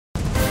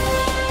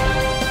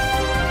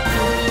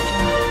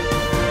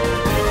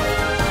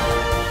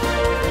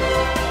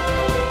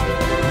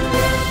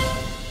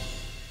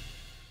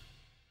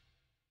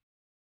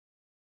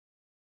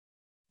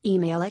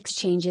Email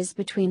exchanges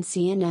between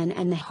CNN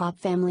and the Haab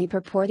family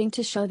purporting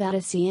to show that a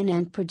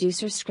CNN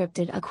producer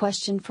scripted a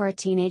question for a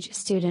teenage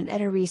student at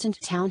a recent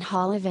town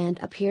hall event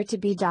appear to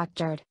be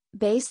doctored,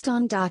 based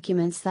on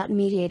documents that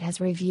Mediate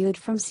has reviewed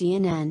from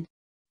CNN.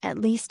 At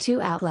least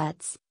two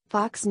outlets,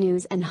 Fox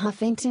News and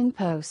Huffington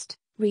Post,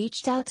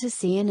 reached out to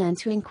CNN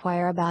to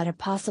inquire about a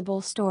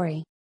possible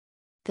story.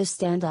 The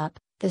stand-up,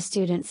 the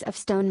students of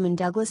Stoneman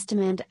Douglas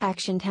Demand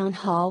Action Town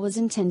Hall was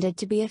intended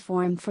to be a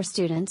forum for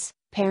students,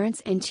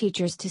 parents and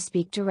teachers to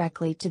speak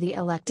directly to the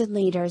elected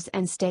leaders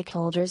and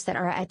stakeholders that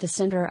are at the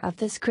center of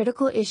this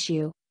critical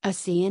issue, a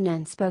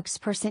CNN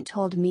spokesperson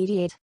told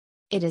Mediate.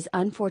 It is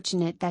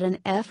unfortunate that an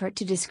effort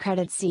to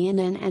discredit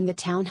CNN and the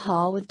town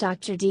hall with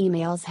doctored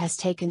emails has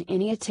taken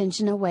any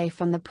attention away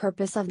from the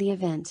purpose of the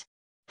event.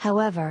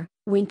 However,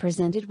 when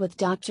presented with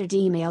doctored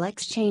email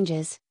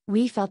exchanges,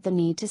 we felt the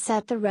need to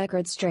set the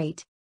record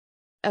straight.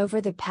 Over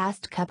the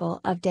past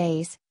couple of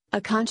days, a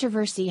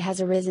controversy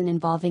has arisen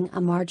involving a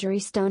Marjorie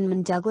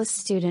Stoneman Douglas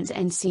student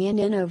and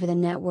CNN over the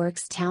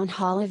network's town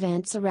hall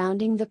event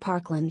surrounding the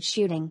Parkland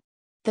shooting.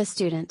 The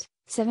student,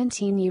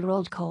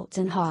 17-year-old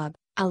Colton Haab,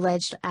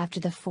 alleged after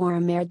the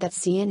forum aired that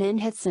CNN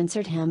had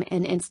censored him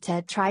and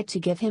instead tried to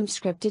give him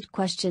scripted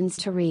questions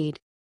to read.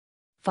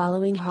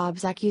 Following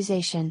Haab's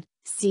accusation,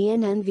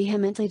 CNN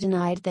vehemently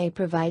denied they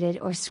provided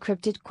or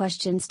scripted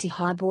questions to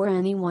Haab or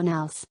anyone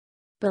else.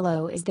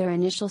 Below is their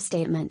initial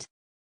statement.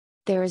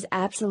 There is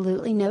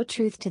absolutely no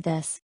truth to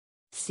this.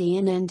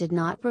 CNN did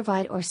not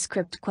provide or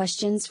script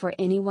questions for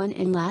anyone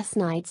in last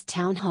night's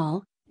town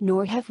hall,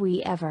 nor have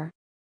we ever.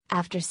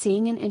 After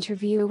seeing an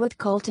interview with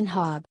Colton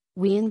Haab,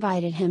 we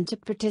invited him to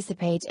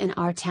participate in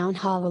our town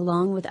hall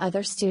along with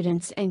other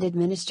students and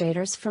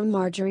administrators from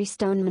Marjorie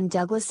Stoneman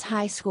Douglas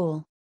High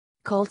School.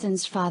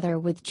 Colton's father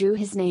withdrew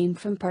his name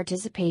from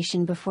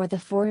participation before the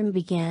forum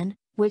began,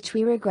 which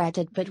we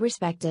regretted but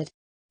respected.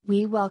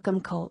 We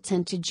welcome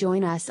Colton to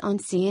join us on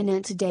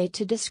CNN today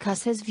to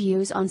discuss his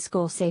views on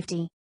school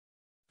safety.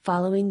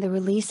 Following the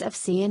release of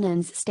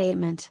CNN's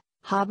statement,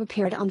 Haab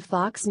appeared on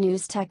Fox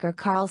News' Tucker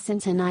Carlson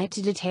tonight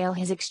to detail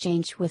his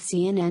exchange with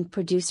CNN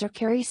producer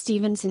Carrie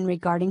Stevenson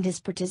regarding his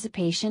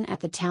participation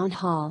at the town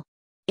hall.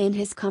 In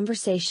his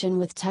conversation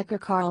with Tucker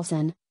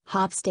Carlson,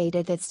 Haab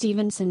stated that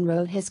Stevenson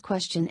wrote his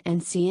question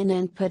and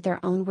CNN put their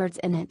own words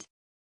in it.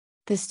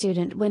 The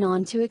student went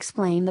on to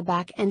explain the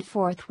back and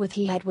forth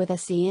he had with a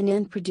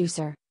CNN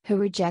producer, who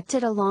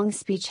rejected a long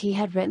speech he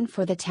had written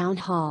for the town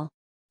hall.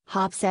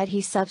 Haab said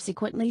he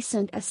subsequently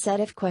sent a set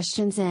of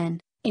questions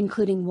in,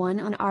 including one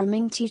on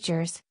arming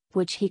teachers,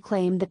 which he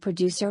claimed the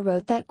producer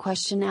wrote that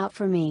question out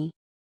for me.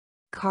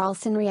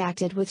 Carlson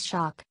reacted with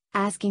shock,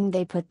 asking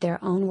they put their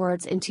own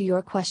words into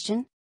your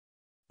question?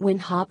 When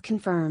Haab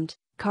confirmed,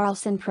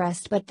 Carlson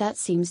pressed but that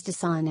seems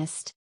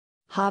dishonest.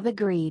 Haab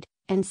agreed,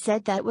 and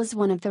said that was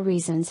one of the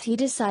reasons he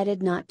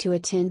decided not to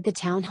attend the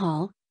town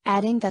hall,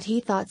 adding that he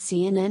thought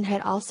CNN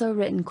had also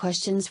written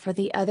questions for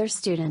the other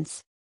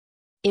students.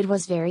 It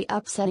was very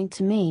upsetting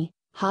to me,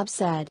 Haab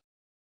said.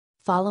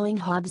 Following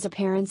Haab's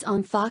appearance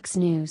on Fox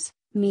News,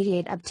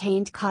 Mediate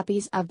obtained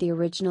copies of the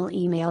original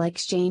email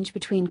exchange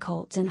between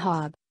Colton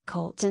Haab,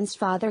 Colton's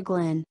father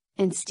Glenn,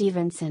 and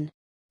Stevenson.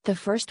 The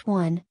first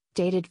one,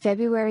 dated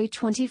February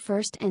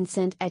 21 and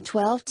sent at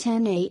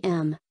 12:10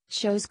 a.m.,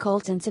 shows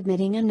Colton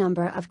submitting a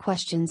number of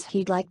questions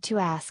he'd like to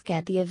ask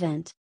at the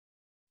event.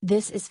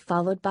 This is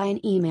followed by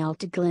an email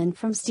to Glenn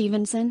from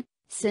Stevenson,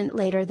 sent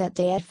later that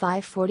day at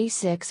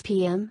 5:46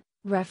 p.m.,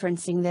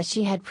 referencing that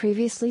she had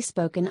previously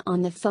spoken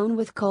on the phone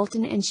with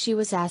Colton and she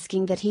was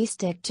asking that he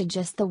stick to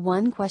just the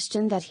one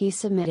question that he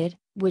submitted,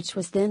 which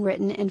was then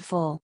written in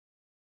full.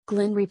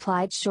 Glenn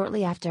replied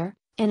shortly after,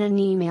 in an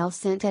email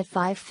sent at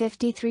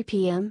 5:53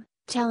 p.m.,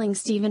 telling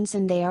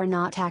Stevenson they are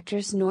not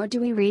actors nor do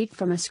we read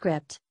from a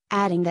script,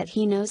 adding that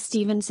he knows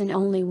Stevenson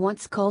only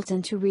wants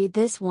Colton to read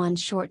this one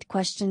short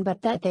question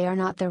but that they are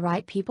not the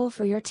right people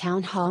for your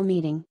town hall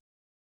meeting.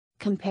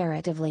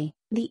 Comparatively,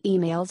 the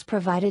emails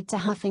provided to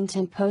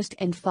Huffington Post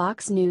and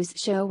Fox News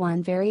show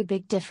one very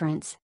big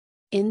difference.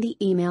 In the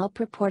email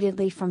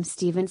purportedly from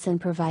Stevenson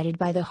provided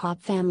by the Haab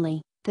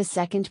family, the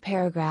second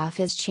paragraph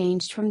is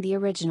changed from the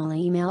original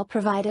email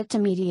provided to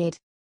Mediate.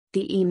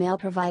 The email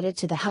provided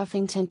to the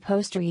Huffington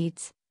Post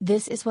reads,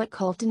 "This is what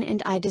Colton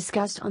and I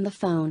discussed on the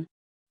phone.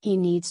 He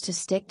needs to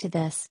stick to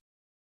this."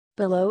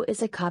 Below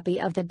is a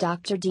copy of the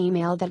doctored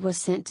email that was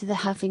sent to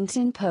the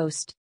Huffington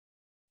Post.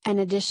 An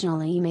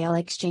additional email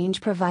exchange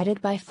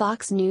provided by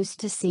Fox News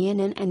to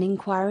CNN and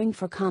inquiring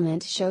for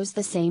comment shows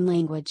the same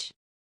language.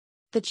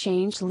 The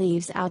change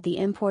leaves out the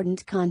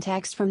important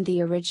context from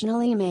the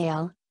original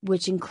email,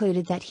 which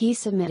included that he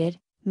submitted,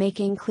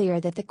 making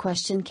clear that the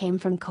question came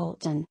from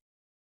Colton.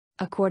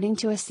 According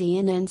to a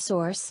CNN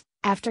source,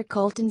 after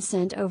Colton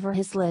sent over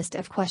his list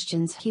of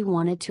questions he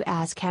wanted to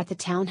ask at the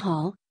town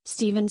hall,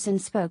 Stevenson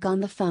spoke on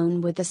the phone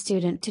with the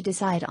student to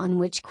decide on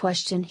which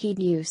question he'd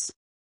use.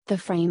 The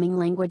framing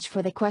language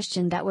for the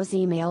question that was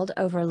emailed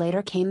over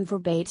later came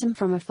verbatim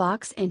from a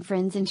Fox and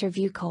Friends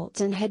interview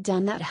Colton had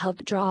done that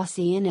helped draw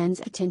CNN's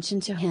attention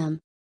to him.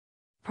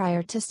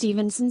 Prior to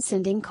Stevenson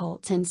sending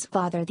Colton's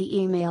father the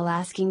email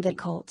asking that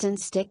Colton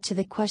stick to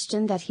the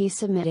question that he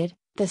submitted,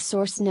 the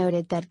source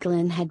noted that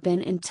Glenn had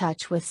been in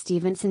touch with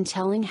Stevenson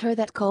telling her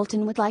that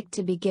Colton would like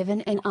to be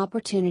given an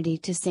opportunity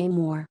to say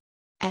more.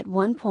 At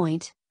one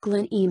point,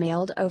 Glenn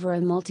emailed over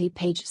a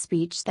multi-page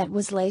speech that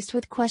was laced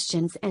with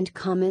questions and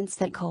comments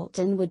that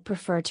Colton would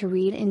prefer to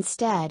read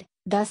instead,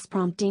 thus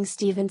prompting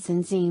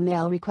Stevenson's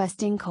email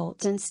requesting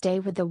Colton stay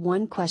with the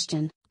one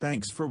question.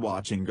 Thanks for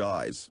watching,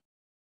 guys.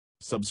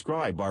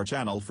 Subscribe our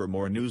channel for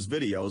more news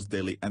videos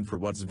daily and for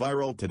what's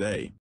viral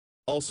today.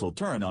 Also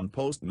turn on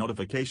post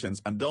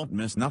notifications and don't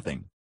miss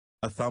nothing.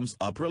 A thumbs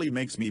up really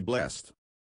makes me blessed.